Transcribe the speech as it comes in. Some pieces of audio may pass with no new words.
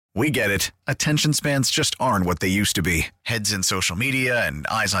We get it. Attention spans just aren't what they used to be. Heads in social media and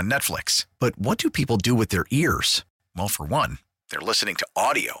eyes on Netflix. But what do people do with their ears? Well, for one, they're listening to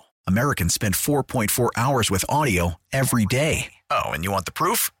audio. Americans spend 4.4 hours with audio every day. Oh, and you want the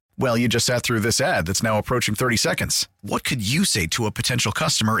proof? Well, you just sat through this ad that's now approaching 30 seconds. What could you say to a potential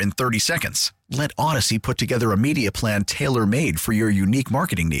customer in 30 seconds? Let Odyssey put together a media plan tailor-made for your unique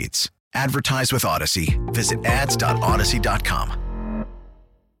marketing needs. Advertise with Odyssey. Visit ads.odyssey.com.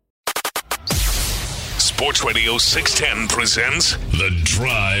 Sports Radio 610 presents The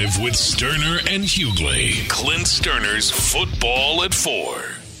Drive with Sterner and Hughley. Clint Sterner's Football at 4.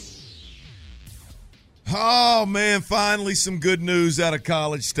 Oh, man, finally some good news out of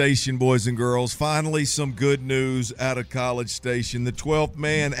College Station, boys and girls. Finally some good news out of College Station. The 12th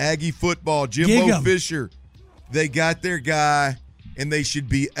man, Aggie football, Jimbo Fisher. They got their guy, and they should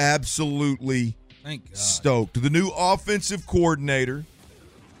be absolutely stoked. The new offensive coordinator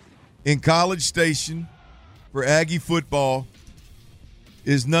in College Station for Aggie football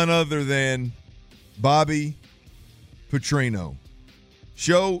is none other than Bobby Petrino.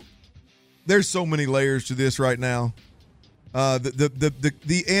 There's so many layers to this right now.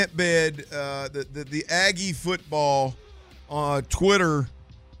 The ant bed, the Aggie football Twitter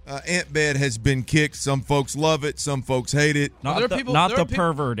ant bed has been kicked. Some folks love it, some folks hate it. Not the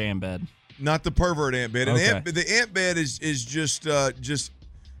pervert ant bed. Not the pervert ant bed. Okay. And the ant bed is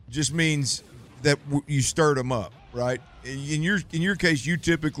just means that you stirred them up, right? In your case, you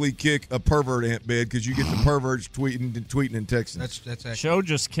typically kick a pervert ant bed because you get the perverts tweeting and texting. That's actually. Show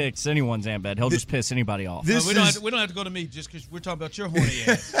just kicks anyone's ant bed. He'll just piss anybody off. We don't have to go to me just because we're talking about your horny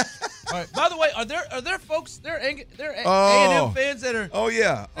ass. All right. By the way, are there folks A&M fans that are? Oh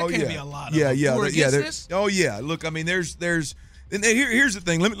yeah. That can't be a lot of them. Who are against this? Oh yeah. Look, I mean, there's. And here's the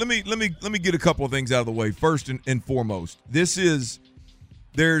thing. Let me get a couple of things out of the way. First and foremost,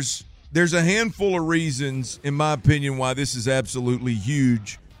 there's a handful of reasons, in my opinion, why this is absolutely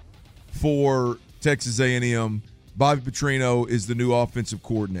huge for Texas A&M. Bobby Petrino is the new offensive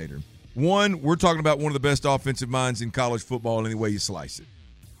coordinator. One, we're talking about one of the best offensive minds in college football any way you slice it.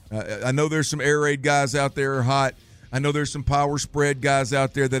 I know there's some air raid guys out there who are hot. I know there's some power spread guys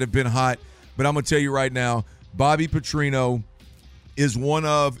out there that have been hot. But I'm going to tell you right now, Bobby Petrino is one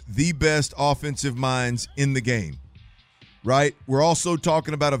of the best offensive minds in the game. Right? We're also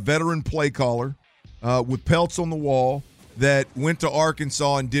talking about a veteran play caller with pelts on the wall that went to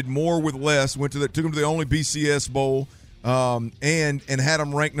Arkansas and did more with less, took him to the only BCS bowl, and had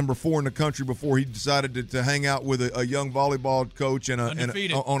him ranked number 4 in the country before he decided to hang out with a young volleyball coach and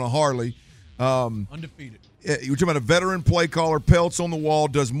on a Harley. Undefeated. You're talking about a veteran play caller, pelts on the wall,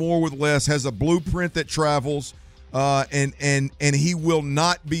 does more with less, has a blueprint that travels, and he will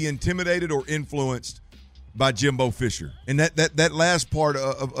not be intimidated or influenced by Jimbo Fisher. And that last part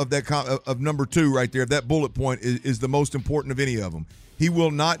of number 2 right there, that bullet point is the most important of any of them. He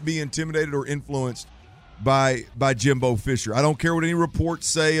will not be intimidated or influenced by Jimbo Fisher. I don't care what any reports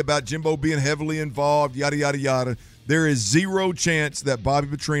say about Jimbo being heavily involved, yada, yada, yada. There is zero chance that Bobby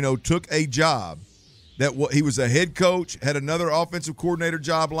Petrino took a job that he was a head coach, had another offensive coordinator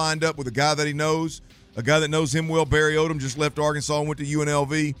job lined up with a guy that he knows, a guy that knows him well. Barry Odom just left Arkansas and went to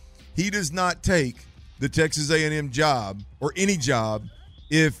UNLV. He does not take the Texas A&M job or any job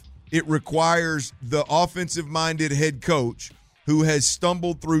if it requires the offensive-minded head coach who has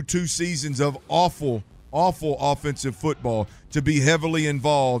stumbled through 2 seasons of awful offensive football to be heavily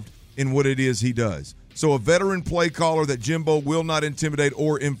involved in what it is he does. So a veteran play caller that Jimbo will not intimidate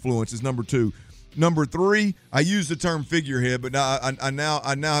or influence is number 2. Number 3, I use the term figurehead, but now I now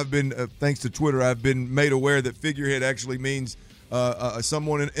have been, thanks to Twitter, I've been made aware that figurehead actually means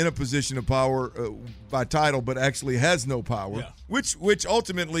someone in a position of power by title, but actually has no power, which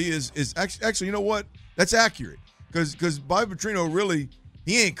ultimately is actually, you know what? That's accurate because Bobby Petrino really,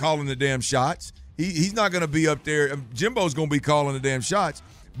 he ain't calling the damn shots. He's not going to be up there. Jimbo's going to be calling the damn shots.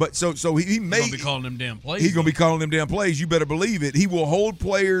 But so he may He's going to be calling them damn plays. He's going to be calling them damn plays. You better believe it. He will hold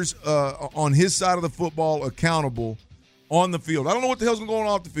players on his side of the football accountable on the field. I don't know what the hell's going on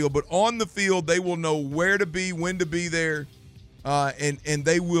off the field, but on the field they will know where to be, when to be there. And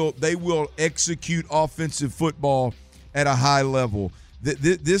they will execute offensive football at a high level.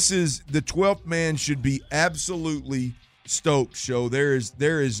 This is the 12th man should be absolutely stoked. Show there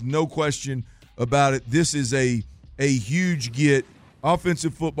is no question about it. This is a huge get.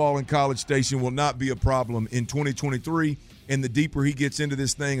 Offensive football in College Station will not be a problem in 2023. And the deeper he gets into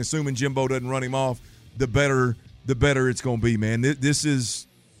this thing, assuming Jimbo doesn't run him off, the better it's going to be, man. This is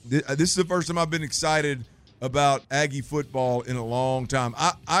the first time I've been excited about Aggie football in a long time.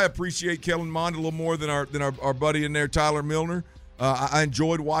 I appreciate Kellen Mond a little more than our buddy in there, Tyler Milner. I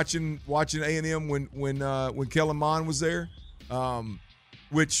enjoyed watching A&M when Kellen Mond was there,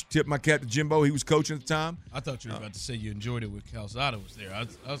 which tipped my cap to Jimbo. He was coaching at the time. I thought you were about to say you enjoyed it when Calzada was there. I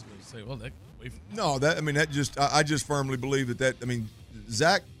was going to say, well, that away from no, I just firmly believe that. I mean,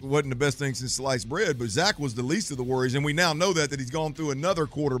 Zach wasn't the best thing since sliced bread, but Zach was the least of the worries, and we now know that he's gone through another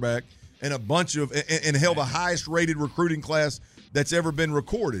quarterback and a bunch of and held the highest rated recruiting class that's ever been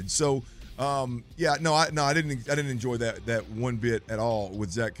recorded. So. I didn't enjoy that one bit at all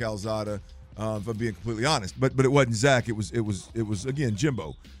with Zach Calzada, if I'm being completely honest. But it wasn't Zach. It was again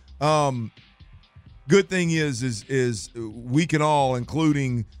Jimbo. Good thing is we can all,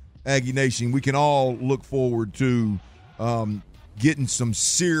 including Aggie Nation, we can all look forward to getting some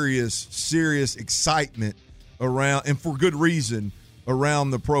serious excitement around, and for good reason,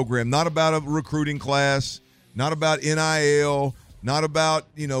 around the program. Not about a recruiting class, not about NIL. Not about,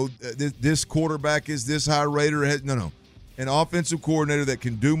 this quarterback is this high rated. No. An offensive coordinator that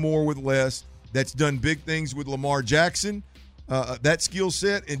can do more with less, that's done big things with Lamar Jackson, that skill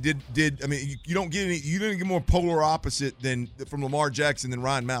set, and you didn't get more polar opposite from Lamar Jackson than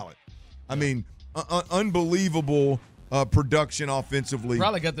Ryan Mallett. I mean, unbelievable production offensively.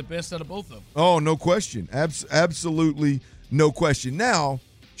 Probably got the best out of both of them. Oh, no question. Absolutely no question. Now,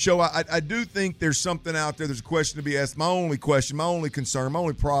 Show, I do think there's something out there. There's a question to be asked. My only question, my only concern, my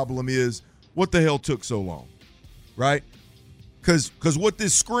only problem is what the hell took so long, right? Because what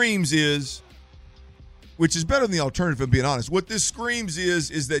this screams is, which is better than the alternative, if I'm being honest. What this screams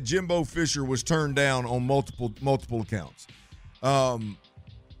is that Jimbo Fisher was turned down on multiple accounts.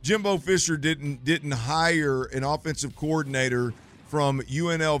 Jimbo Fisher didn't hire an offensive coordinator from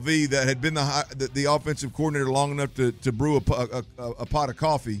UNLV that had been the offensive coordinator long enough to brew a pot of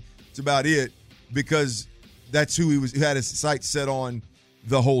coffee. It's about it, because that's who he had his sights set on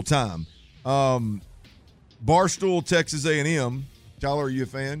the whole time. Barstool, Texas A&M. Tyler, are you a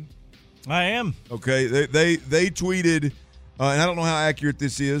fan? I am. Okay, they tweeted, and I don't know how accurate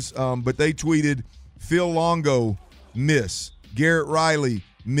this is, but they tweeted Phil Longo, miss. Garrett Riley,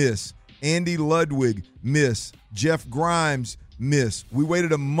 miss. Andy Ludwig, miss. Jeff Grimes, miss. We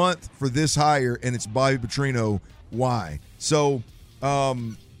waited a month for this hire, and it's Bobby Petrino. Why? So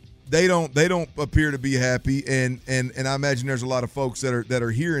they don't appear to be happy, and I imagine there's a lot of folks that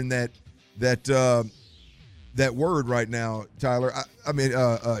are hearing that word right now, Tyler.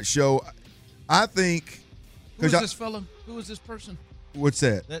 Show. I think. Who is this fella? Who is this person? What's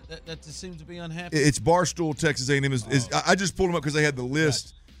that? That just seems to be unhappy. It's Barstool, Texas A&M. I just pulled them up because they had the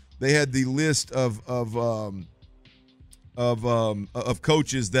list. Right. They had the list of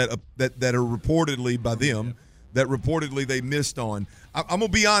coaches that are reportedly by them that reportedly they missed on. I'm gonna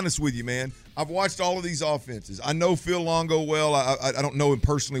be honest with you, man. I've watched all of these offenses. I know Phil Longo well. I don't know him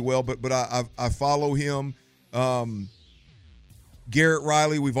personally well, but I follow him. Garrett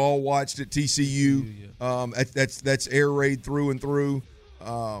Riley, we've all watched at TCU. That's air raid through and through.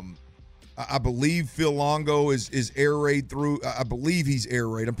 I believe Phil Longo is air raid through. I believe he's air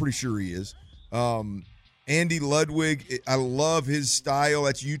raid. I'm pretty sure he is. Andy Ludwig, I love his style.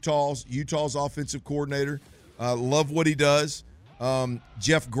 That's Utah's offensive coordinator. Love what he does.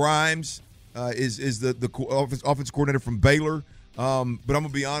 Jeff Grimes is the offensive coordinator from Baylor. But I'm going to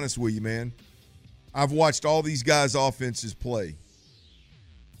be honest with you, man. I've watched all these guys' offenses play.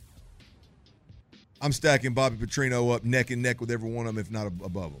 I'm stacking Bobby Petrino up neck and neck with every one of them, if not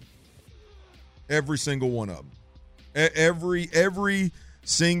above them. Every single one of them. Every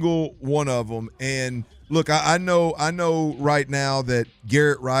single one of them. And look, I know right now that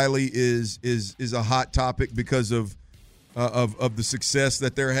Garrett Riley is a hot topic because of the success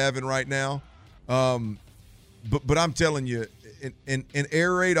that they're having right now. But I'm telling you, an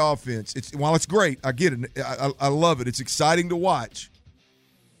air raid offense, while it's great, I get it. I love it. It's exciting to watch.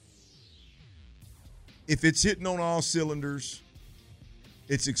 If it's hitting on all cylinders,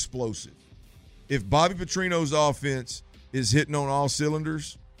 it's explosive. If Bobby Petrino's offense is hitting on all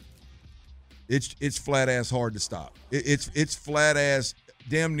cylinders, it's flat ass hard to stop. It's flat ass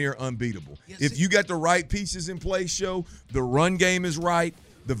damn near unbeatable. Yes, if you got the right pieces in place, the run game is right,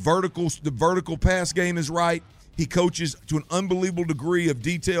 the vertical pass game is right. He coaches to an unbelievable degree of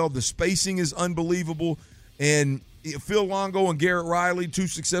detail. The spacing is unbelievable, and Phil Longo and Garrett Riley, two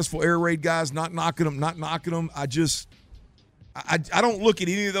successful air raid guys, not knocking them. I don't look at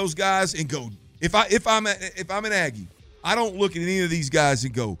any of those guys and go, if I'm an Aggie, I don't look at any of these guys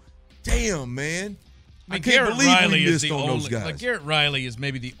and go, damn, man, I can't believe we missed on those guys. Like Garrett Riley is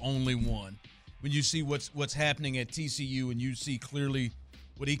maybe the only one when you see what's happening at TCU and you see clearly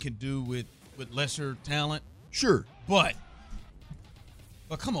what he can do with lesser talent. Sure, but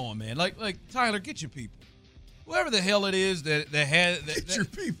come on, man, like Tyler, get your people. whoever the hell it is Get your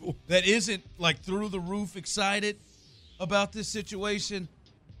people. that isn't like through the roof excited about this situation.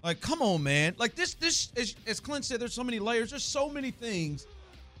 Like, come on, man. Like this as Clint said, there's so many layers. There's so many things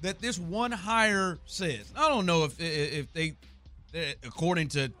that this one hire says. I don't know if they according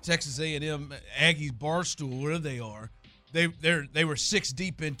to Texas A&M Aggies Barstool, where they are, they were 6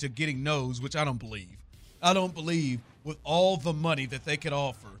 deep into getting no's, which I don't believe. I don't believe with all the money that they could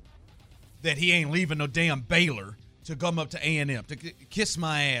offer that he ain't leaving no damn Baylor to come up to A&M to kiss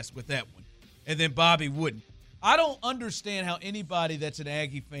my ass with that one, and then Bobby wouldn't. I don't understand how anybody that's an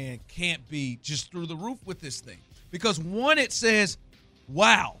Aggie fan can't be just through the roof with this thing. Because, one, it says,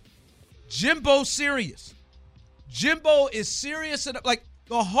 wow, Jimbo's serious. Jimbo is serious enough. Like,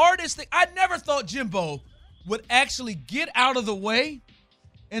 the hardest thing, I never thought Jimbo would actually get out of the way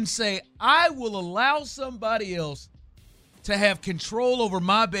and say, I will allow somebody else to have control over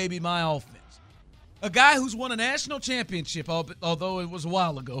my baby, my offense. A guy who's won a national championship, although it was a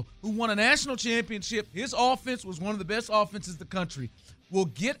while ago, who won a national championship, his offense was one of the best offenses in the country, will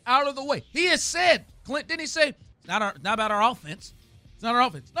get out of the way. He has said, Clint, didn't he say, it's not about our offense. It's not our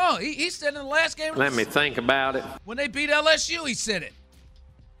offense. No, he said in the last game. Let me think about it. When they beat LSU, he said it.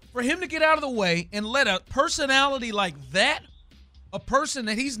 For him to get out of the way and let a personality like that, a person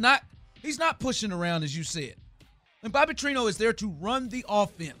that he's not pushing around, as you said. And Bobby Petrino is there to run the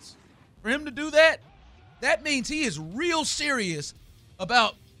offense. For him to do that, that means he is real serious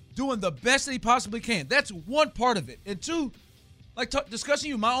about doing the best that he possibly can. That's one part of it. And two, like discussing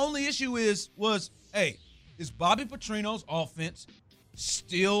you, my only issue is Bobby Petrino's offense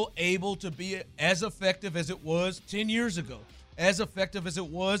still able to be as effective as it was 10 years ago, as effective as it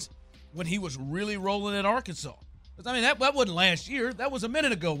was when he was really rolling at Arkansas? Because, I mean, that wasn't last year. That was a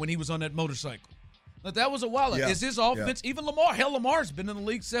minute ago when he was on that motorcycle. But that was a while ago. Yeah. Is his offense, even Lamar, hell, Lamar's been in the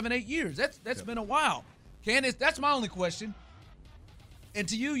league 7-8 years. That's been a while. That's my only question. And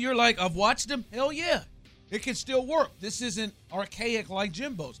to you, you're like, I've watched him. Hell yeah. It can still work. This isn't archaic like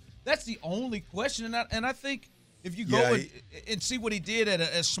Jimbo's. That's the only question. And I think if you go and see what he did at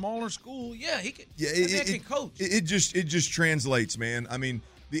a smaller school, he can. Yeah, he can coach. It just translates, man. I mean,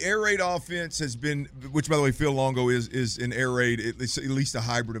 the air raid offense has been, which by the way, Phil Longo is an air raid, at least a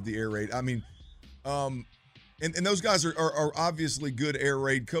hybrid of the air raid. I mean, and those guys are obviously good air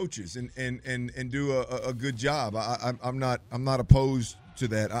raid coaches and do a good job. I'm not opposed to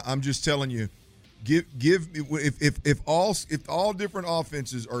that. I'm just telling you, if all different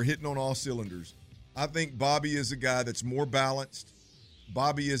offenses are hitting on all cylinders, I think Bobby is a guy that's more balanced.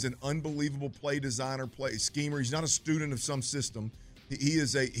 Bobby is an unbelievable play designer, play schemer. He's not a student of some system. He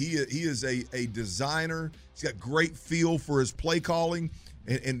is a designer. He's got great feel for his play calling,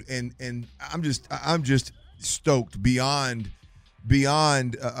 and I'm just stoked beyond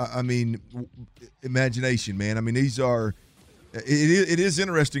I mean, imagination, man. I mean, these are. It is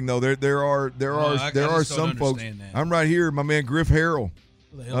interesting though. There are some folks. That. I'm right here, my man Griff Harrell,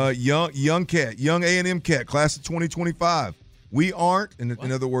 young cat, young A&M cat, class of 2025. We aren't, in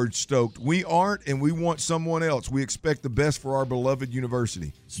other words, stoked. We aren't, and we want someone else. We expect the best for our beloved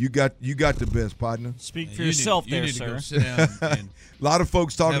university. You got the best, partner. Speak for yourself, you need sir. To go sit down and a lot of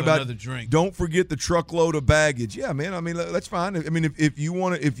folks talking about drink. Don't forget the truckload of baggage. Yeah, man. I mean, that's fine. I mean, if you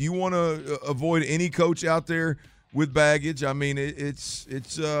want to avoid any coach out there with baggage, I mean, it's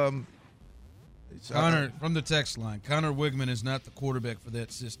Connor from the text line. Connor Wigman is not the quarterback for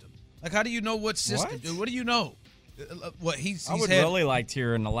that system. Like, how do you know what system? What? What do you know? What he's I would really like to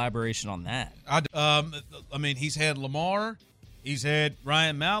hear an elaboration on that. I mean, he's had Lamar, he's had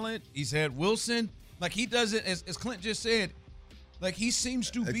Ryan Mallett, he's had Wilson. Like, he doesn't, as Clint just said, like, he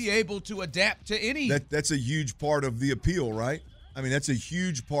seems to be able to adapt to any. That's a huge part of the appeal, right? I mean, that's a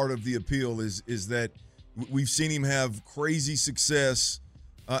huge part of the appeal is that we've seen him have crazy success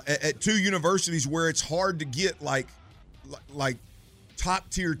at two universities where it's hard to get like top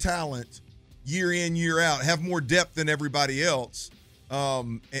tier talent year in, year out, have more depth than everybody else,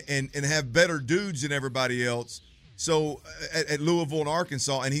 and have better dudes than everybody else. So at Louisville and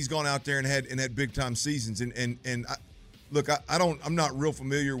Arkansas, and he's gone out there and had big time seasons. And I'm not real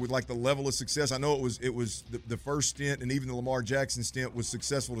familiar with like the level of success. I know it was the first stint, and even the Lamar Jackson stint was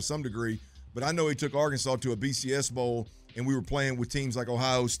successful to some degree. But I know he took Arkansas to a BCS bowl, and we were playing with teams like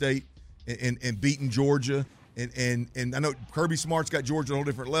Ohio State and beating Georgia. And I know Kirby Smart's got Georgia at a whole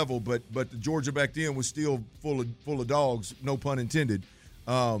different level, but the Georgia back then was still full of dogs, no pun intended.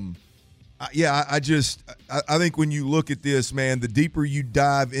 I think when you look at this, man, the deeper you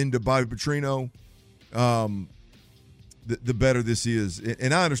dive into Bobby Petrino, the better this is.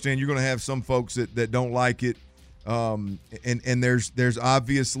 And I understand you're going to have some folks that don't like it, and there's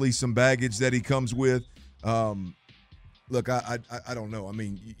obviously some baggage that he comes with. Look, I don't know. I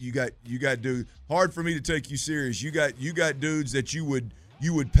mean, you got dudes. Hard for me to take you serious. You got dudes that you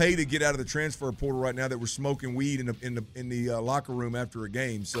would pay to get out of the transfer portal right now that were smoking weed in the locker room after a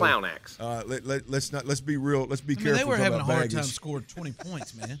game. So, clown acts. Let's be real. Let's be careful. They were having a hard baggage. time scoring 20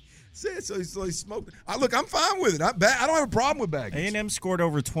 points, man. So he smoked. Look, I'm fine with it. I don't have a problem with baggage. A&M scored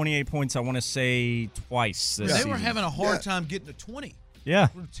over 28 points, I want to say, twice this season. They were having a hard time getting to 20. Yeah.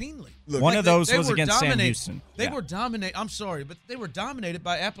 Routinely. Look, one of those they was were against Sam dominate- Houston. They Yeah. were dominated. I'm sorry, but they were dominated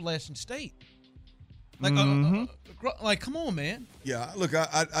by Appalachian State. Like, come on, man. Yeah, look,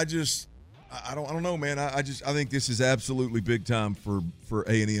 I don't know, man. I think this is absolutely big time for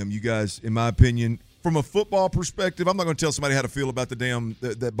A&M. You guys, in my opinion, from a football perspective, I'm not going to tell somebody how to feel about the damn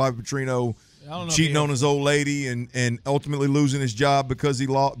that Bobby Petrino cheating on his old lady and ultimately losing his job because he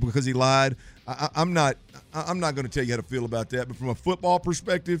lied. I'm not going to tell you how to feel about that. But from a football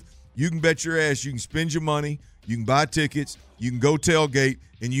perspective, you can bet your ass you can spend your money, you can buy tickets, you can go tailgate,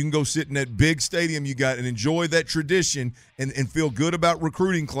 and you can go sit in that big stadium you got and enjoy that tradition and feel good about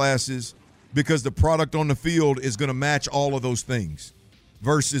recruiting classes because the product on the field is going to match all of those things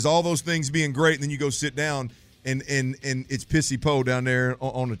versus all those things being great and then you go sit down and it's pissy po down there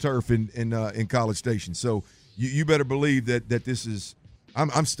on the turf in College Station. So you better believe that this is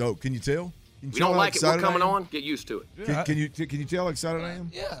I'm stoked. Can you tell? We don't like it. We're coming on. Get used to it. Yeah, can you tell how excited I am?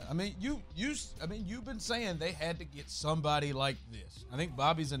 Yeah, I mean you've been saying they had to get somebody like this. I think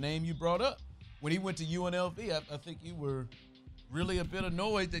Bobby's a name you brought up when he went to UNLV. I think you were really a bit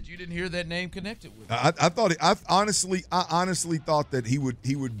annoyed that you didn't hear that name connected with it. I honestly thought that he would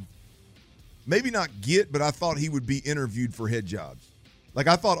maybe not get, but I thought he would be interviewed for head jobs. Like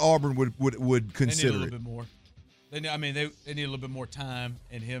I thought Auburn would consider they need a little bit more. They need a little bit more time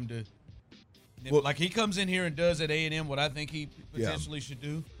and him to. Well, like he comes in here and does at A&M what I think he potentially should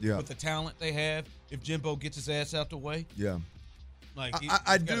do with the talent they have. If Jimbo gets his ass out the way, like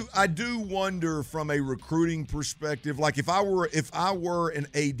I do wonder from a recruiting perspective. Like if I were an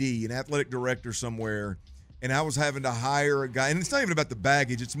AD, an athletic director somewhere, and I was having to hire a guy, and it's not even about the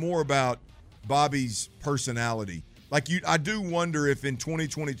baggage; it's more about Bobby's personality. Like I do wonder if in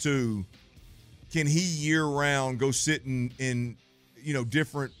 2022, can he year round go sit in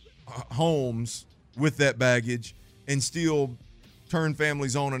different homes with that baggage and still turn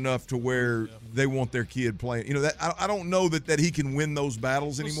families on enough to where they want their kid playing. That I don't know that he can win those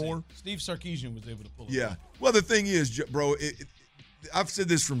battles anymore. Steve Sarkisian was able to pull it. Yeah. Well, the thing is, bro, I've said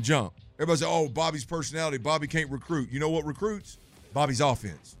this from jump. Everybody says, "Oh, Bobby's personality. Bobby can't recruit." You know what recruits? Bobby's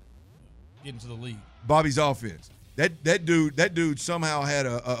offense. Get into the league. Bobby's offense. That dude somehow had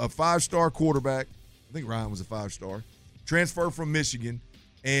a 5-star quarterback. I think Ryan was a 5-star. Transferred from Michigan.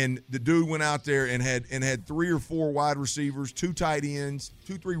 And the dude went out there and had 3 or 4 wide receivers, 2 tight ends,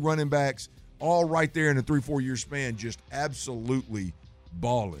 2-3 running backs, all right there in a 3-4 year span, just absolutely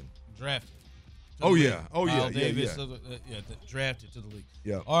balling. Drafted. Oh yeah, Davis, drafted to the league.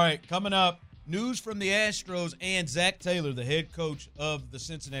 Yeah. All right, coming up, news from the Astros and Zach Taylor, the head coach of the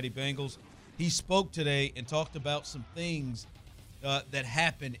Cincinnati Bengals. He spoke today and talked about some things that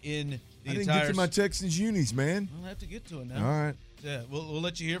happened in the I didn't entire. get to my Texans unis, man. I'll have to get to it now. All right. Yeah, we'll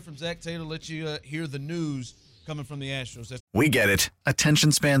let you hear from Zach Taylor. Let you hear the news coming from the Astros. We get it.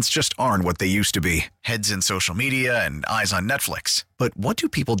 Attention spans just aren't what they used to be. Heads in social media and eyes on Netflix. But what do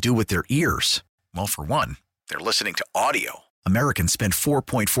people do with their ears? Well, for one, they're listening to audio. Americans spend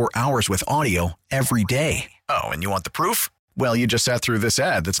 4.4 hours with audio every day. Oh, and you want the proof? Well, you just sat through this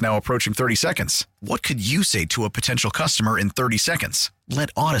ad that's now approaching 30 seconds. What could you say to a potential customer in 30 seconds? Let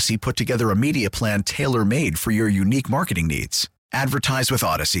Odyssey put together a media plan tailor-made for your unique marketing needs. Advertise with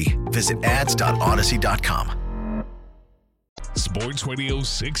Odyssey. Visit ads.odyssey.com. Sports Radio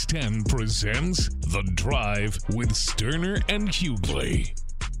 610 presents The Drive with Sterner and Hughley.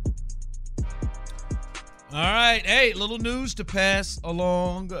 All right. Hey, little news to pass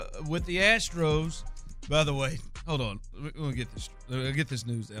along with the Astros. By the way, hold on. We're going to get this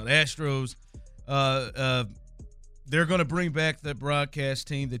news out. Astros, they're going to bring back that broadcast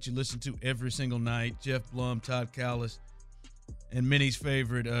team that you listen to every single night. Jeff Blum, Todd Callis, and Minnie's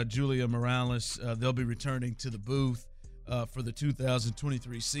favorite, Julia Morales. They'll be returning to the booth for the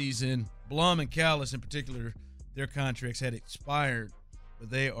 2023 season. Blum and Callis in particular, their contracts had expired, but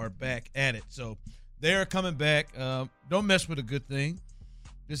they are back at it. So they are coming back. Don't mess with a good thing.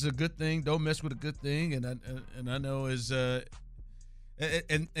 This is a good thing. Don't mess with a good thing. And I know is and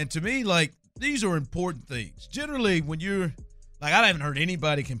to me, like, these are important things. Generally, when you're like, I haven't heard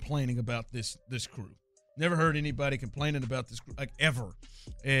anybody complaining about this crew. Never heard anybody complaining about this, like, ever.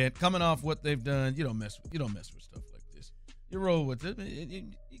 And coming off what they've done, you don't mess with stuff like this. You roll with it. You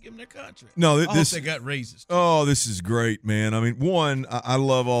give them their contract. No, I hope they got raises. Oh, this is great, man. I mean, one, I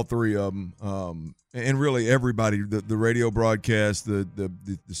love all three of them, and really everybody. The radio broadcast, the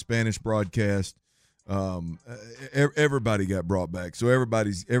Spanish broadcast, everybody got brought back. So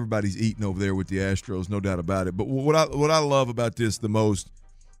everybody's eating over there with the Astros, no doubt about it. But what I love about this the most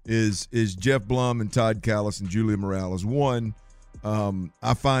is Jeff Blum and Todd Callis and Julia Morales. One,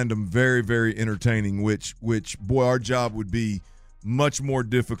 I find them very, very entertaining, which boy, our job would be much more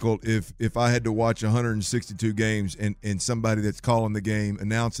difficult if I had to watch 162 games and somebody that's calling the game,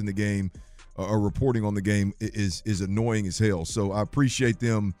 announcing the game, or reporting on the game is annoying as hell. So I appreciate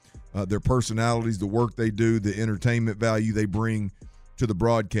them, their personalities, the work they do, the entertainment value they bring to the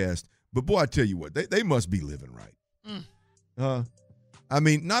broadcast. But boy, I tell you what, they must be living right. I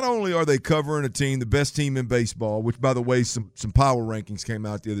mean, not only are they covering a team, the best team in baseball, which, by the way, some power rankings came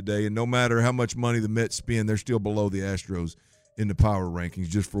out the other day, and no matter how much money the Mets spend, they're still below the Astros in the power rankings,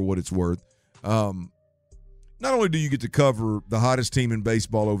 just for what it's worth. Not only do you get to cover the hottest team in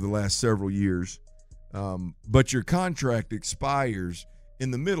baseball over the last several years, but your contract expires in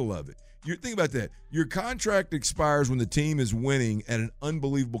the middle of it. Think about that. Your contract expires when the team is winning at an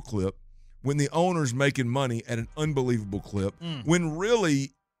unbelievable clip, when the owner's making money at an unbelievable clip, when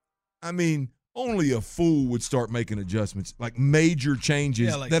really, I mean, only a fool would start making adjustments, like major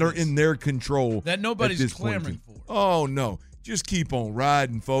changes that are in their control. That nobody's clamoring for. Oh, no. Just keep on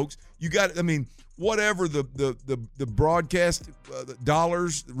riding, folks. You got, I mean, whatever the broadcast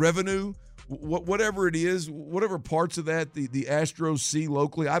dollars, revenue, whatever it is, whatever parts of that the Astros see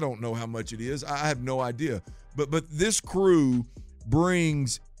locally, I don't know how much it is. I have no idea. But this crew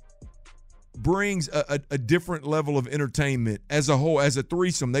brings a different level of entertainment as a whole, as a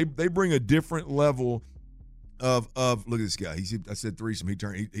threesome. They bring a different level of look at this guy. I said threesome. He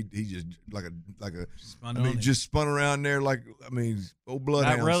just like a just spun around there like old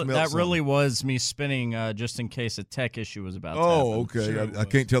bloodhound. That really was me spinning just in case a tech issue was about to happen. Okay. Sure I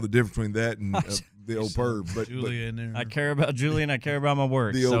can't tell the difference between that and the old perv. But Julia in there. I care about Julia and I care about my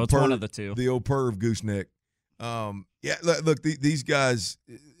work. So it's one of the two. The old perv gooseneck. Look, these guys.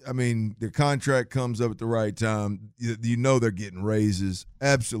 I mean, their contract comes up at the right time. You know they're getting raises.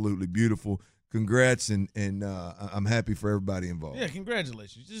 Absolutely beautiful. Congrats, and I'm happy for everybody involved. Yeah,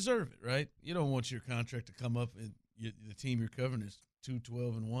 congratulations. You deserve it, right? You don't want your contract to come up and the team you're covering is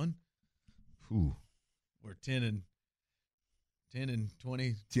 2-12-1. Ooh. Or 10 and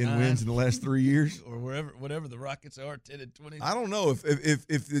 20. 10 wins in the last 3 years, or whatever the Rockets are, 10 and 20. I don't know if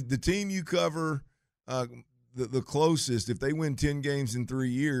the team you cover. The closest, if they win 10 games in 3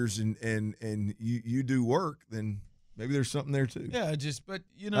 years and you do work, then maybe there's something there too. Yeah, but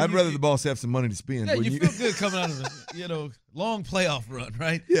I'd rather the boss have some money to spend. Yeah, you feel good coming out of a long playoff run,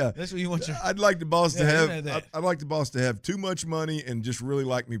 right? Yeah, that's what you want. I'd like the boss to have. I'd like the boss to have too much money and just really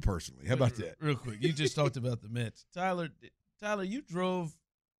like me personally. How about that? Real quick, you just talked about the Mets, Tyler. You drove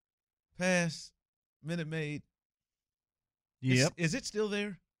past Minute Maid. Yep. Is it still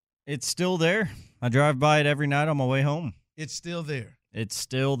there? It's still there. I drive by it every night on my way home. It's still there. It's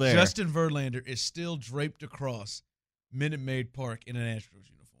still there. Justin Verlander is still draped across Minute Maid Park in an Astros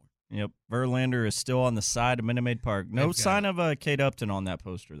uniform. Yep. Verlander is still on the side of Minute Maid Park. No sign of Kate Upton on that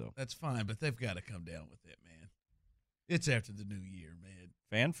poster, though. That's fine, but they've got to come down with it, man. It's after the new year, man.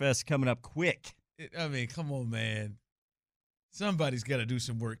 FanFest coming up quick. Come on, man. Somebody's got to do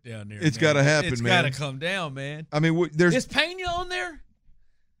some work down there. It's got to happen, man. It's got to come down, man. Is Pena on there?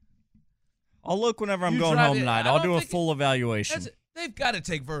 I'll look whenever I'm going home tonight. I'll do a full evaluation. They've got to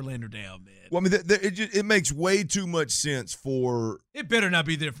take Verlander down, man. Well, it makes way too much sense for. It better not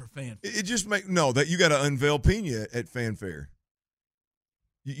be there for FanFare. It just that you got to unveil Pena at FanFare.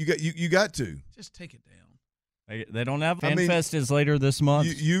 You got to just take it down. They don't have FanFest is later this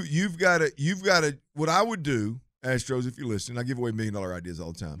month. You've got to. What I would do, Astros, if you listen, I give away $1 million ideas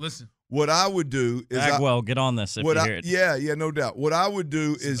all the time. Listen. What I would do is Bagwell, get on this if you hear it. Yeah, no doubt. What I would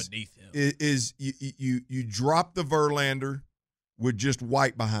do is you drop the Verlander with just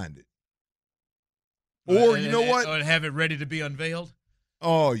white behind it. Or you know what? And have it ready to be unveiled?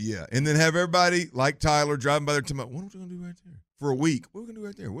 Oh, yeah. And then have everybody, like Tyler, driving by there tomorrow. What are we going to do right there? For a week. What are we going to do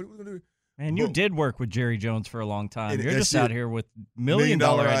right there? What are we going to do? Man, you did work with Jerry Jones for a long time. You're just out here with $1 million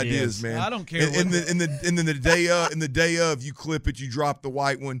ideas, man. I don't care. And then the day of, you clip it, you drop the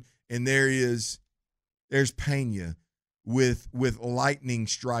white one, and there's Pena with lightning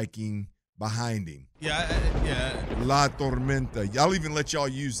striking behind him. Yeah. La Tormenta. I'll even let y'all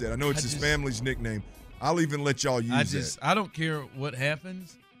use that. I know it's his family's nickname. I'll even let y'all use that. I don't care what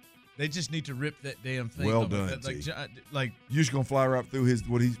happens. They just need to rip that damn thing. Well done. Like you're just gonna fly right through his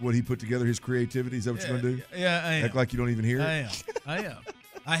what he put together, his creativity. Is that what you're gonna do? Yeah, I am. Act like you don't even hear it. I am.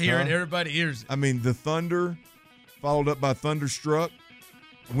 I hear it. Everybody hears it. I mean, the Thunder, followed up by Thunderstruck.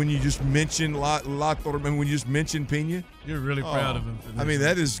 When you just mention when you just mention Pena, you're really proud of him. For this. I mean,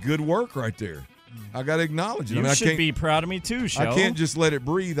 that is good work right there. I got to acknowledge it. You I should be proud of me too, Sho. I can't just let it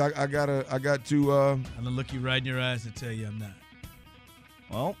breathe. I got to. I'm gonna look you right in your eyes and tell you I'm not.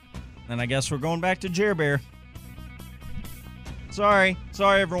 Well, then I guess we're going back to Jer Bear. Sorry,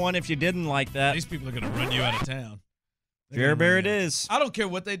 everyone, if you didn't like that. These people are gonna run you out of town. Jer Bear it is. I don't care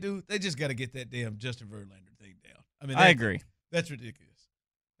what they do. They just got to get that damn Justin Verlander thing down. I mean, I agree. That's ridiculous.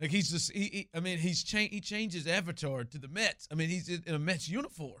 Like he changes avatar to the Mets. I mean, he's in a Mets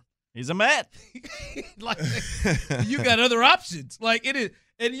uniform. He's a Met. Like you got other options. Like it is,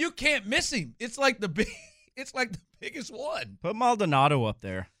 and you can't miss him. It's like the biggest one. Put Maldonado up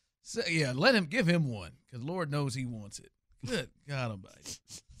there. So yeah, give him one because Lord knows he wants it. Good God Almighty.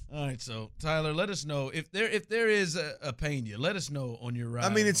 All right, so Tyler, let us know if there is a Pena. Let us know on your ride. I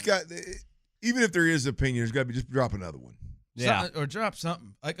mean, even if there is a Pena, there's got to be just drop another one. Yeah, or drop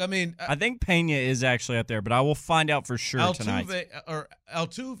something. Like I think Pena is actually up there, but I will find out for sure tonight.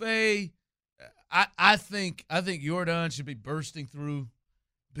 Altuve, I think Jordan should be bursting through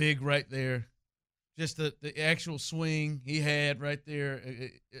big right there. Just the actual swing he had right there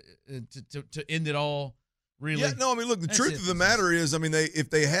to end it all. Really? Yeah, no, I mean, look, the truth of the matter is, I mean, if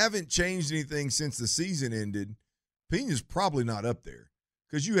they haven't changed anything since the season ended, Pena's probably not up there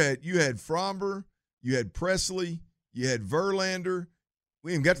because you had Fromber, you had Presley. You had Verlander.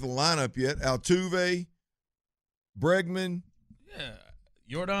 We haven't got to the lineup yet. Altuve, Bregman. Yeah.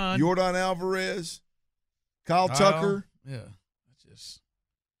 Jordan Alvarez. Kyle Tucker. Yeah.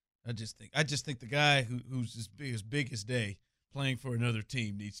 I just think the guy who's his biggest day playing for another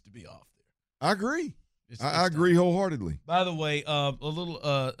team needs to be off there. I agree. I agree wholeheartedly. By the way, a little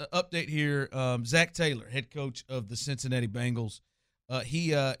update here. Zach Taylor, head coach of the Cincinnati Bengals,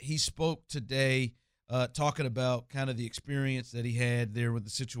 he spoke today talking about kind of the experience that he had there with the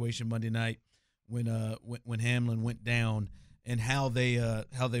situation Monday night when Hamlin went down and how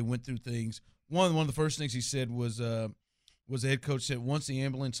they went through things. One of the first things he said was the head coach said once the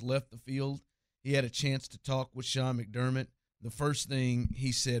ambulance left the field, he had a chance to talk with Sean McDermott. The first thing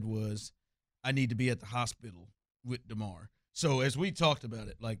he said was, I need to be at the hospital with DeMar. So as we talked about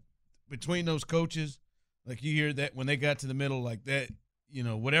it, like between those coaches, like you hear that when they got to the middle like that,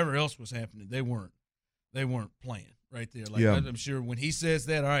 whatever else was happening, they weren't playing right there. Like I'm sure when he says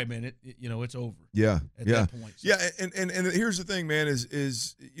that, all right, man, it's over. Yeah. At that point. So. Yeah, and here's the thing, man,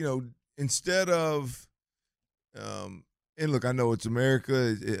 is instead of and look, I know it's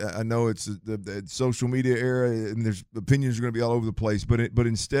America. I know it's the social media era, and there's opinions are going to be all over the place. But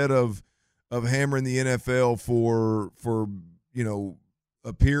instead of hammering the NFL for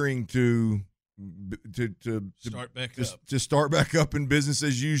appearing to start back up in business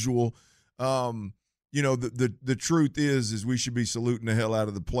as usual. The truth is we should be saluting the hell out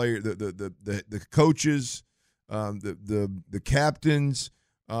of the player, the coaches, the captains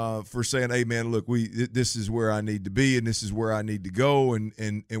for saying, "Hey man, look, this is where I need to be and this is where I need to go,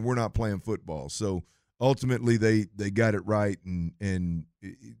 and we're not playing football." So ultimately, they got it right, and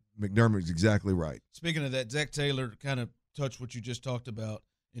McDermott's exactly right. Speaking of that, Zach Taylor kind of touched what you just talked about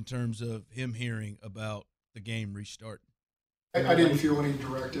in terms of him hearing about the game restarting. I didn't feel any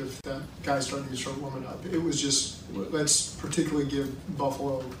directive that guys starting to start warming up. It was just, let's particularly give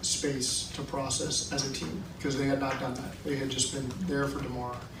Buffalo space to process as a team because they had not done that. They had just been there for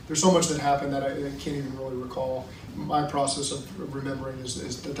DeMar. There's so much that happened that I can't even really recall. My process of remembering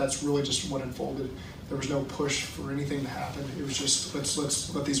is that's really just what unfolded. There was no push for anything to happen. It was just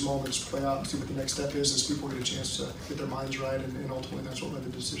let's let these moments play out and see what the next step is as people get a chance to get their minds right, and ultimately that's what led the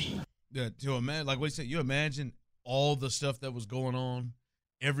decision. Yeah, to imagine, like what you said, you imagine all the stuff that was going on,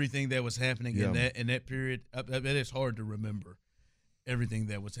 everything that was happening in that period. It is hard to remember everything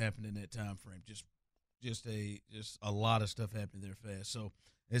that was happening in that time frame. Just a lot of stuff happening there fast. So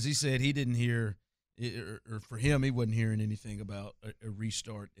as he said, he didn't hear, or for him, he wasn't hearing anything about a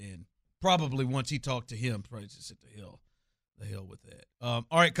restart. And probably once he talked to him, probably just said the hell with that. All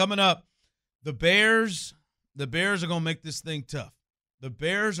right, coming up, the Bears are going to make this thing tough. The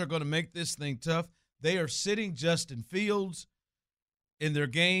Bears are going to make this thing tough. They are sitting Justin Fields in their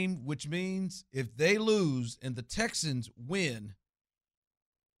game, which means if they lose and the Texans win,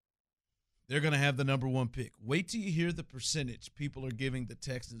 they're going to have the number one pick. Wait till you hear the percentage people are giving the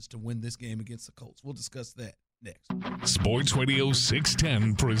Texans to win this game against the Colts. We'll discuss that next. Sports Radio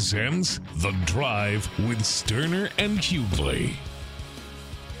 610 presents The Drive with Sterner and Hughley.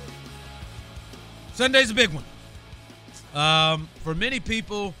 Sunday's a big one. For many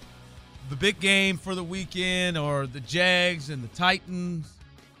people, the big game for the weekend are the Jags and the Titans.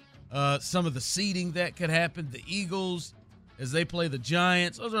 Some of the seeding that could happen. The Eagles as they play the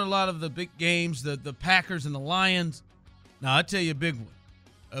Giants. Those are a lot of the big games. The Packers and the Lions. Now, I tell you a big one.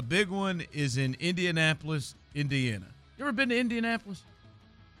 A big one is in Indianapolis, Indiana. You ever been to Indianapolis?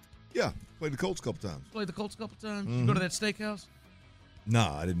 Yeah, played the Colts a couple times. Played the Colts a couple times? You go to that steakhouse?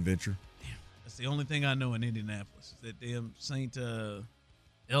 Nah, I didn't venture. That's the only thing I know in Indianapolis. That damn St.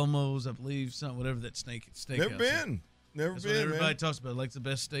 Elmo's, I believe, something, whatever that steakhouse. Never been. Never That's been. what everybody Man. talks about, like the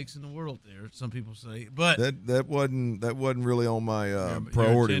best steaks in the world. There, some people say, but that wasn't really on my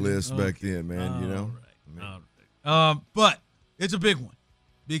priority list back then, man. All you know. Right. All right. But it's a big one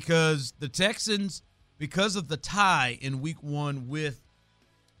because the Texans, because of the tie in Week 1 with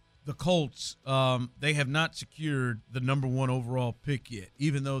the Colts, they have not secured the number 1 overall pick yet,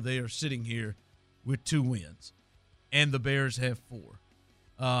 even though they are sitting here with 2 wins, and the Bears have 4.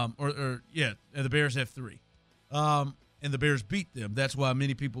 And the Bears have 3. And the Bears beat them. That's why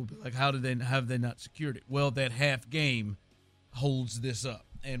many people be like, have they not secured it? Well, that half game holds this up.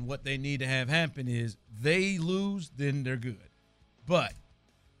 And what they need to have happen is they lose, then they're good. But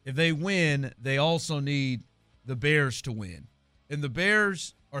if they win, they also need the Bears to win. And the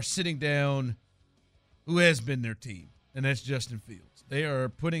Bears are sitting down who has been their team, and that's Justin Fields. They are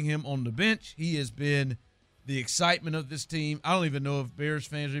putting him on the bench. He has been the excitement of this team. I don't even know if Bears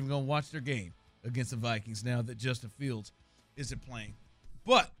fans are even going to watch their game against the Vikings now that Justin Fields isn't playing.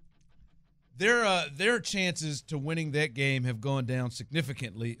 But their chances to winning that game have gone down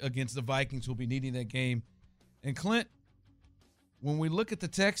significantly against the Vikings, who will be needing that game. And Clint, when we look at the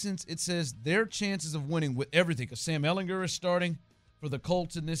Texans, it says their chances of winning with everything, because Sam Ehlinger is starting for the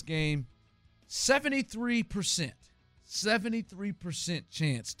Colts in this game, 73%. 73%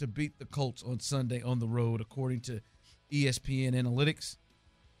 chance to beat the Colts on Sunday on the road, according to ESPN Analytics.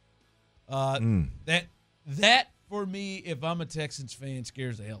 That for me, if I'm a Texans fan,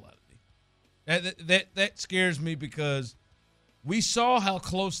 scares the hell out of me. That scares me because we saw how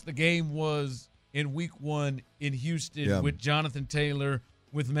close the game was in Week 1 in Houston with Jonathan Taylor,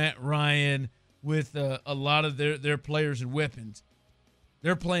 with Matt Ryan, with a lot of their players and weapons.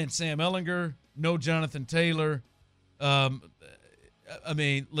 They're playing Sam Ehlinger, no Jonathan Taylor. I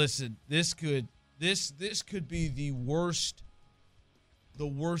mean, listen, this could be the worst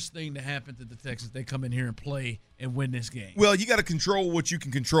thing to happen to the Texans. They come in here and play and win this game. Well, you got to control what you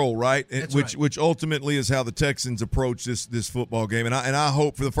can control, right? Which ultimately is how the Texans approach this football game. And I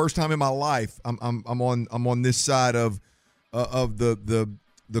hope for the first time in my life, I'm on this side of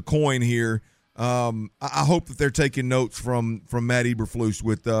the coin here. I hope that they're taking notes from Matt Eberflus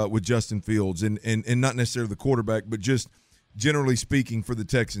with Justin Fields and not necessarily the quarterback, but just generally speaking for the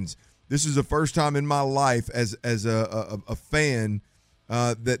Texans. This is the first time in my life as a fan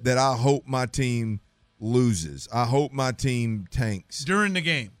that I hope my team loses. I hope my team tanks during the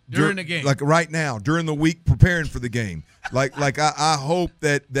game. Like right now, during the week preparing for the game. Like I hope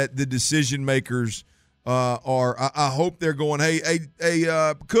that the decision makers I hope they're going, hey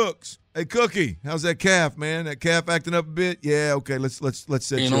Cooks. Hey, Cookie, how's that calf, man? That calf acting up a bit? Yeah, okay, let's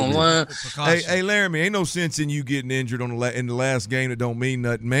set you on. Hey, Laramie, ain't no sense in you getting injured in the last game that don't mean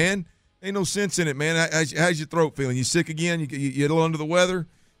nothing, man. Ain't no sense in it, man. How's your throat feeling? You sick again? You a little under the weather?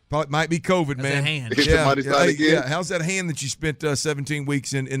 Probably might be COVID, man. Yeah. How's that hand that you spent 17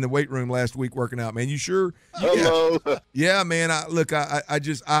 weeks in the weight room last week working out, man? You sure? Hello. Yeah, man.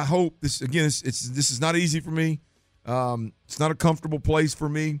 I hope this again. This is not easy for me. It's not a comfortable place for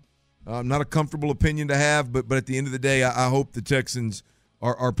me. Not a comfortable opinion to have, but at the end of the day, I hope the Texans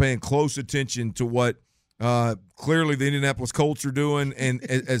are paying close attention to what clearly the Indianapolis Colts are doing, and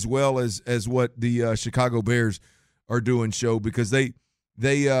as well as what the Chicago Bears are doing. Because they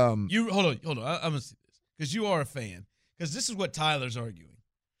you hold on. I'm gonna see this because you are a fan. Because this is what Tyler's arguing,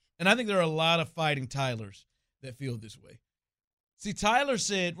 and I think there are a lot of fighting Tylers that feel this way. See, Tyler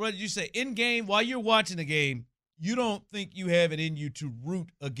said, what did you say? In game, while you're watching the game, you don't think you have it in you to root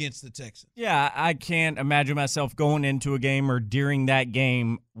against the Texans. Yeah, I can't imagine myself going into a game or during that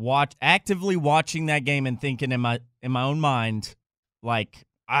game, actively watching that game and thinking in my own mind, like,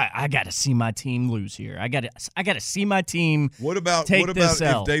 I got to see my team lose here. I got to see my team. What about this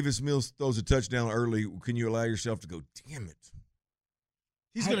if Davis Mills throws a touchdown early? Can you allow yourself to go, damn it?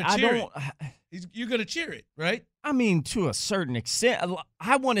 He's going to cheer it. You're going to cheer it, right? I mean, to a certain extent.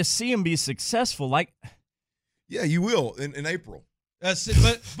 I want to see him be successful. Like, yeah, you will in April. That's it.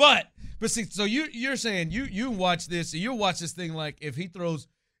 But see, so you're saying you watch this, you'll watch this thing like if he throws,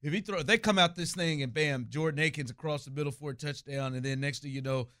 they come out this thing and bam, Jordan Akins across the middle for a touchdown, and then next thing you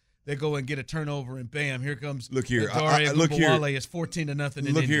know, they go and get a turnover, and bam, here comes look here. Look here. It's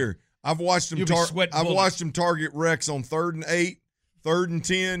 14-0. Look here. I've watched them target Rex on 3rd and 8, 3rd and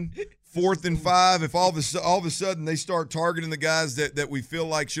 10, 4th and 5. If all of a sudden they start targeting the guys that we feel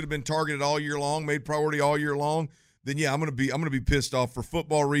like should have been targeted all year long, made priority all year long, then yeah, I'm gonna be pissed off for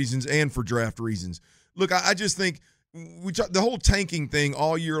football reasons and for draft reasons. Look, I just think the whole tanking thing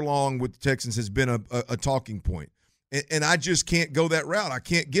all year long with the Texans has been a talking point. And I just can't go that route. I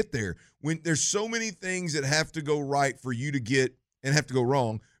can't get there. When there's so many things that have to go right for you to get and have to go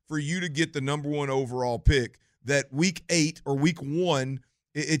wrong for you to get the number 1 overall pick, that week 8 or week 1,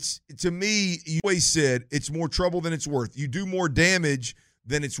 it's, to me, you always said it's more trouble than it's worth. You do more damage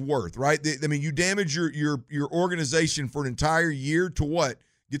than it's worth, right? I mean, you damage your organization for an entire year to what?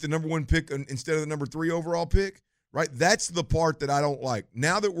 Get the number 1 pick instead of the number 3 overall pick, right? That's the part that I don't like.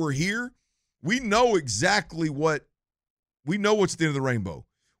 Now that we're here, we know exactly what's at the end of the rainbow.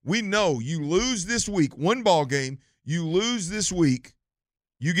 We know you lose this week, 1 ball game, you lose this week,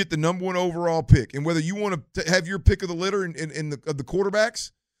 you get the number 1 overall pick. And whether you want to have your pick of the litter of the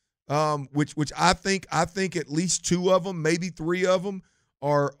quarterbacks, which I think at least 2 of them, maybe 3 of them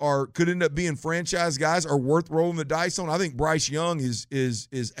are could end up being franchise guys, are worth rolling the dice on. I think Bryce Young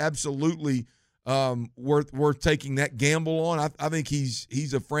is absolutely worth taking that gamble on. I think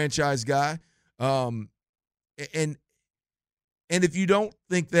he's a franchise guy. And if you don't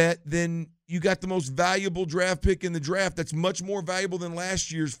think that, then you got the most valuable draft pick in the draft. That's much more valuable than last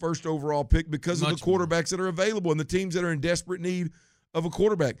year's 1st overall pick because of the quarterbacks that are available and the teams that are in desperate need of a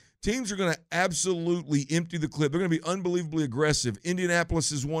quarterback. Teams are going to absolutely empty the clip. They're going to be unbelievably aggressive.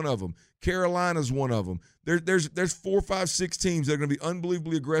 Indianapolis is one of them. Carolina's one of them. There's 4, 5, 6 teams that are going to be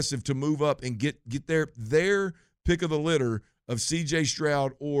unbelievably aggressive to move up and get their pick of the litter of C.J.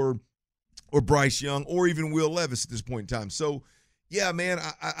 Stroud or Bryce Young or even Will Levis at this point in time. So, yeah, man,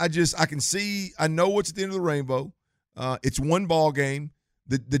 I can see – I know what's at the end of the rainbow. It's 1 ball game.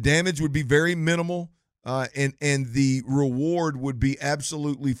 The damage would be very minimal, and the reward would be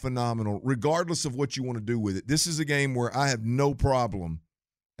absolutely phenomenal, regardless of what you want to do with it. This is a game where I have no problem –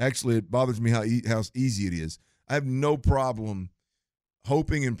 actually, it bothers me how easy it is. I have no problem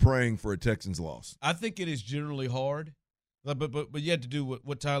hoping and praying for a Texans loss. I think it is generally hard, but you have to do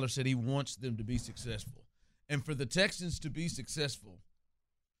what Tyler said. He wants them to be successful. And for the Texans to be successful,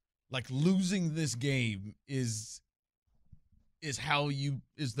 like losing this game is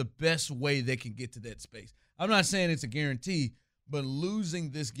the best way they can get to that space. I'm not saying it's a guarantee, but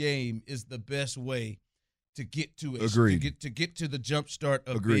losing this game is the best way to get to it. Agreed. To get to the jump start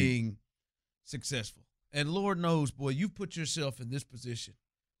of being successful. And Lord knows, boy, you've put yourself in this position.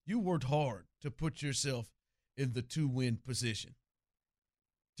 You worked hard to put yourself in the 2-win position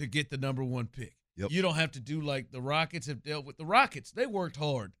to get the number 1 pick. Yep. You don't have to do like the Rockets have dealt with. The Rockets, they worked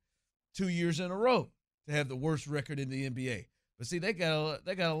hard 2 years in a row to have the worst record in the NBA. But see, they got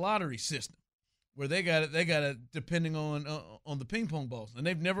a lottery system where they got it depending on the ping pong balls, and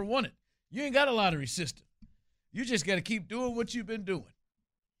they've never won it. You ain't got a lottery system. You just got to keep doing what you've been doing.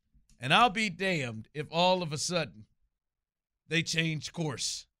 And I'll be damned if all of a sudden they change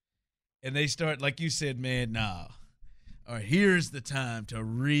course and they start, like you said, man, nah. All right, here's the time to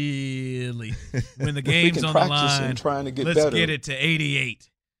really, when the game's on the line, let's get it to 88.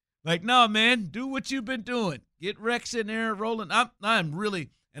 Like, no, man, do what you've been doing. Get Rex in there rolling. I'm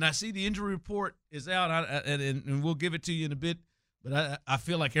really, and I see the injury report is out, and we'll give it to you in a bit, but I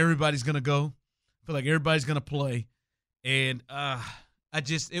feel like everybody's going to go. I feel like everybody's going to play. And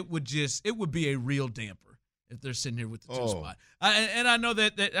it would be a real damper if they're sitting here with the 2 spot. And I know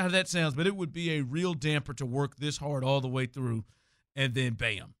that how that sounds, but it would be a real damper to work this hard all the way through, and then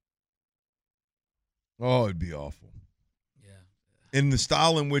bam. Oh, it'd be awful. Yeah. And the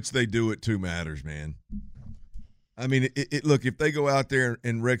style in which they do it, too, matters, man. I mean, look, if they go out there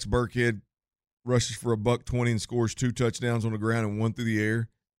and Rex Burkhead rushes for $120 and scores 2 touchdowns on the ground and 1 through the air,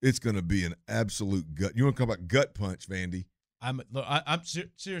 it's going to be an absolute gut. You want to talk about gut punch, Vandy?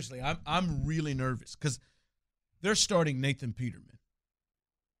 Seriously, I'm really nervous because they're starting Nathan Peterman.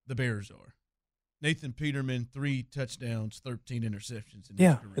 The Bears are. Nathan Peterman, 3 touchdowns, 13 interceptions. In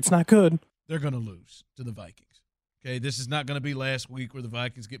his career. It's not good. They're going to lose to the Vikings. Okay, this is not going to be last week where the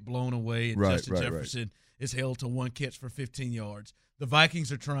Vikings get blown away and Justin Jefferson is held to 1 catch for 15 yards. The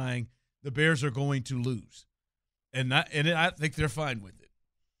Vikings are trying. The Bears are going to lose. And I think they're fine with it.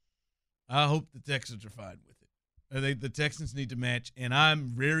 I hope the Texans are fine with it. I think the Texans need to match, and I'm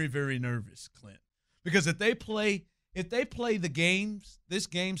very, very nervous, Clint. Because if they play the games, this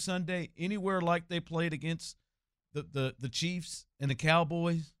game Sunday, anywhere like they played against the Chiefs and the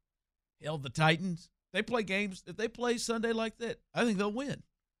Cowboys, hell, the Titans, they play games. If they play Sunday like that, I think they'll win.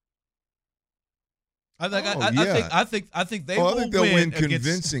 I think they will they'll win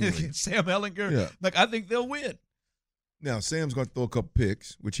convincingly against Sam Ehlinger. Yeah. Like I think they'll win. Now Sam's going to throw a couple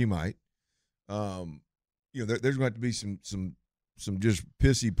picks, which he might. There's going to have to be some just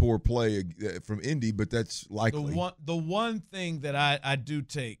pissy poor play from Indy, but that's likely. The one thing that I do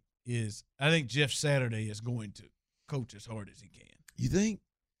take is I think Jeff Saturday is going to coach as hard as he can. You think?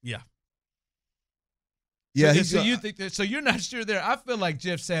 Yeah. Yeah. So you think that? So you're not sure there? I feel like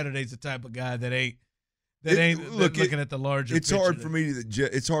Jeff Saturday's the type of guy that ain't looking at the larger. It's hard for me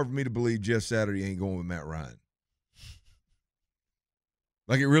to believe Jeff Saturday ain't going with Matt Ryan.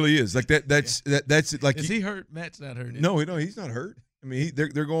 Like it really is. Like that's it. Like is he hurt? Matt's not hurt. No, he's not hurt. I mean, they're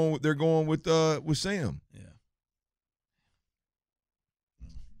going with Sam. Yeah.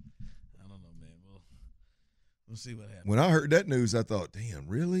 I don't know, man. We'll see what happens. When I heard that news, I thought, damn,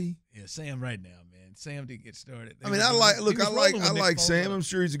 really? Yeah, Sam right now, man. Sam didn't get started. I like Sam. I'm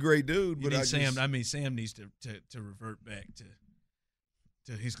sure he's a great dude. But Sam needs to revert back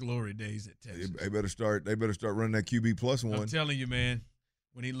to his glory days at Texas. They better start running that QB plus one. I'm telling you, man.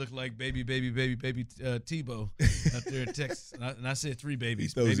 When he looked like baby Tebow out there in Texas, and I said 3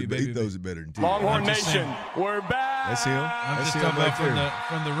 babies. He throws it better than Tebow. Longhorn Nation, we're back. That's him. I'm just talking about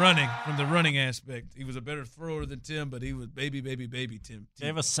from the running aspect. He was a better thrower than Tim, but he was baby Tim. They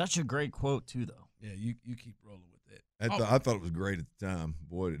have such a great quote too, though. Yeah, you keep rolling with that. I thought it was great at the time.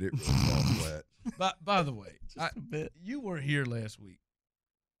 Boy, did it really fall flat. By the way, you were here last week.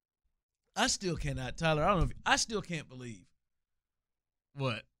 I still cannot, Tyler. I still can't believe.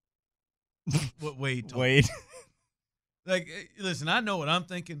 What Wade told Wade. Like, listen, I know what I'm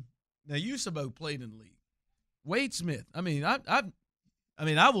thinking. Now, you about played in the league. Wade Smith. I mean, I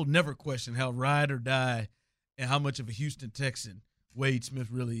will never question how ride or die and how much of a Houston Texan Wade Smith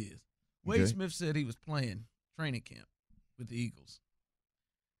really is. Wade Smith said he was playing training camp with the Eagles,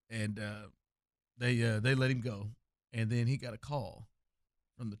 and they let him go, and then he got a call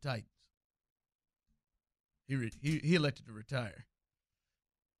from the Titans. He elected to retire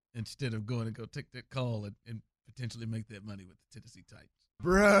instead of going and go take that call and potentially make that money with the Tennessee Titans.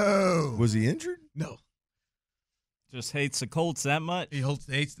 Bro. Was he injured? No. Just hates the Colts that much? He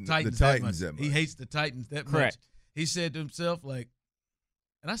hates the Titans, that much. He hates the Titans that Correct. much. He said to himself, like,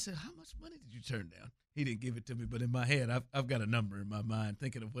 and I said, how much money did you turn down? He didn't give it to me, but in my head, I've got a number in my mind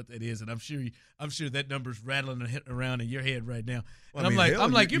thinking of what that is, and I'm sure that number's rattling around in your head right now. And well,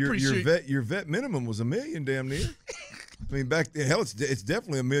 I'm like, you're pretty sure your vet minimum was $1 million, damn near. I mean, back then, hell, it's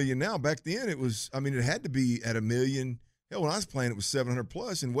definitely $1 million now. Back then, it was. I mean, it had to be at $1 million. Hell, when I was playing, it was 700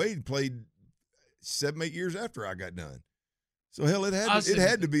 plus, and Wade played 7-8 years after I got done. So hell, it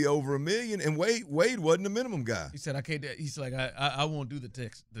had to be over $1 million, and Wade wasn't a minimum guy. He said, I can't. He's like, I won't do the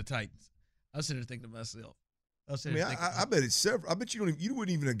Titans. I was sitting there thinking to myself. I bet it's several. I bet you wouldn't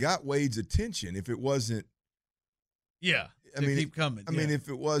even have got Wade's attention if it wasn't. Yeah, keep coming. I mean, if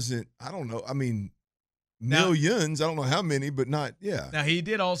it wasn't, I don't know. I mean, millions. I don't know how many, but not. Yeah. Now he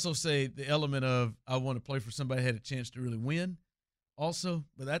did also say the element of I want to play for somebody that had a chance to really win. Also,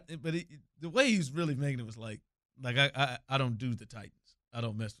 but the way he's really making it was like I don't do the Titans. I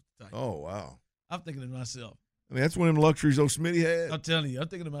don't mess with the Titans. Oh wow. I'm thinking to myself. I mean, that's one of them luxuries old Smitty had. I'm telling you, I'm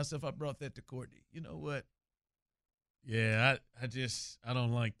thinking to myself, I brought that to Courtney. You know what? Yeah, I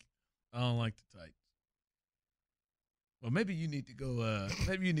don't like the Titans. Well, maybe you need to go.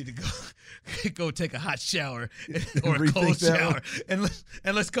 Go take a hot shower or a cold shower, and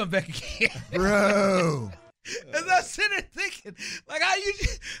let's come back again, bro. As I sit there thinking,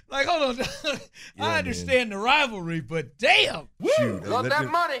 hold on, I understand the rivalry, but damn, shoot, want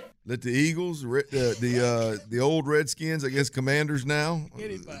that money? Let the Eagles, the old Redskins, I guess Commanders now,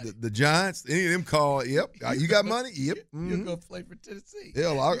 the Giants, any of them call. Yep, you got money. Yep, you'll go play for Tennessee.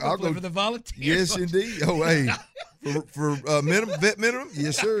 Hell, I'll play go for the Volunteers. Yes, indeed. Oh, hey, for vet minimum,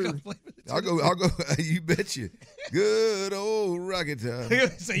 yes, sir. I'll go. You betcha. Good old Rocket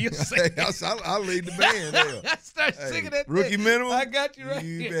Time. So you'll sing. I'll lead the band. I start singing that rookie thing. minimum. I got you right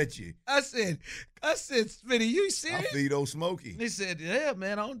You here. betcha. I said, Smitty, you serious? I feed old Smokey. He said, yeah,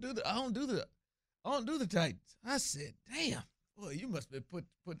 man, I don't do the Titans. I said, damn, boy, you must have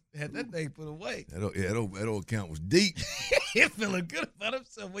had that thing put away. That old account was deep. He's feeling good about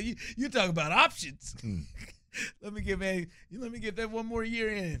himself. Well, you talk about options. Let me get that one more year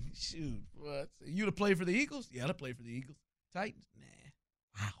in. Shoot, what? You to play for the Eagles? Yeah, to play for the Eagles. Titans? Nah.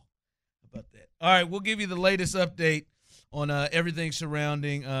 Wow. How about that? All right, we'll give you the latest update on everything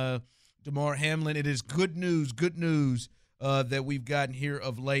surrounding Damar Hamlin. It is good news that we've gotten here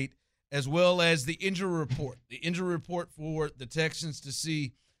of late, as well as the injury report. The injury report for the Texans to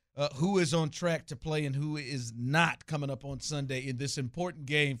see who is on track to play and who is not coming up on Sunday in this important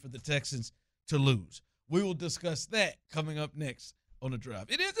game for the Texans to lose. We will discuss that coming up next on The Drive.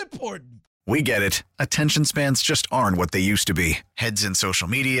 It is important. We get it. Attention spans just aren't what they used to be. Heads in social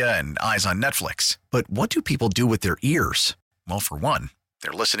media and eyes on Netflix. But what do people do with their ears? Well, for one,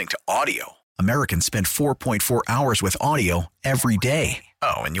 they're listening to audio. Americans spend 4.4 hours with audio every day.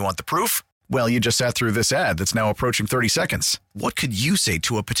 Oh, and you want the proof? Well, you just sat through this ad that's now approaching 30 seconds. What could you say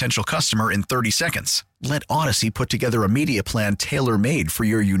to a potential customer in 30 seconds? Let Odyssey put together a media plan tailor-made for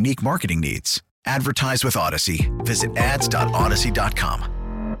your unique marketing needs. Advertise with Odyssey. Visit ads.odyssey.com.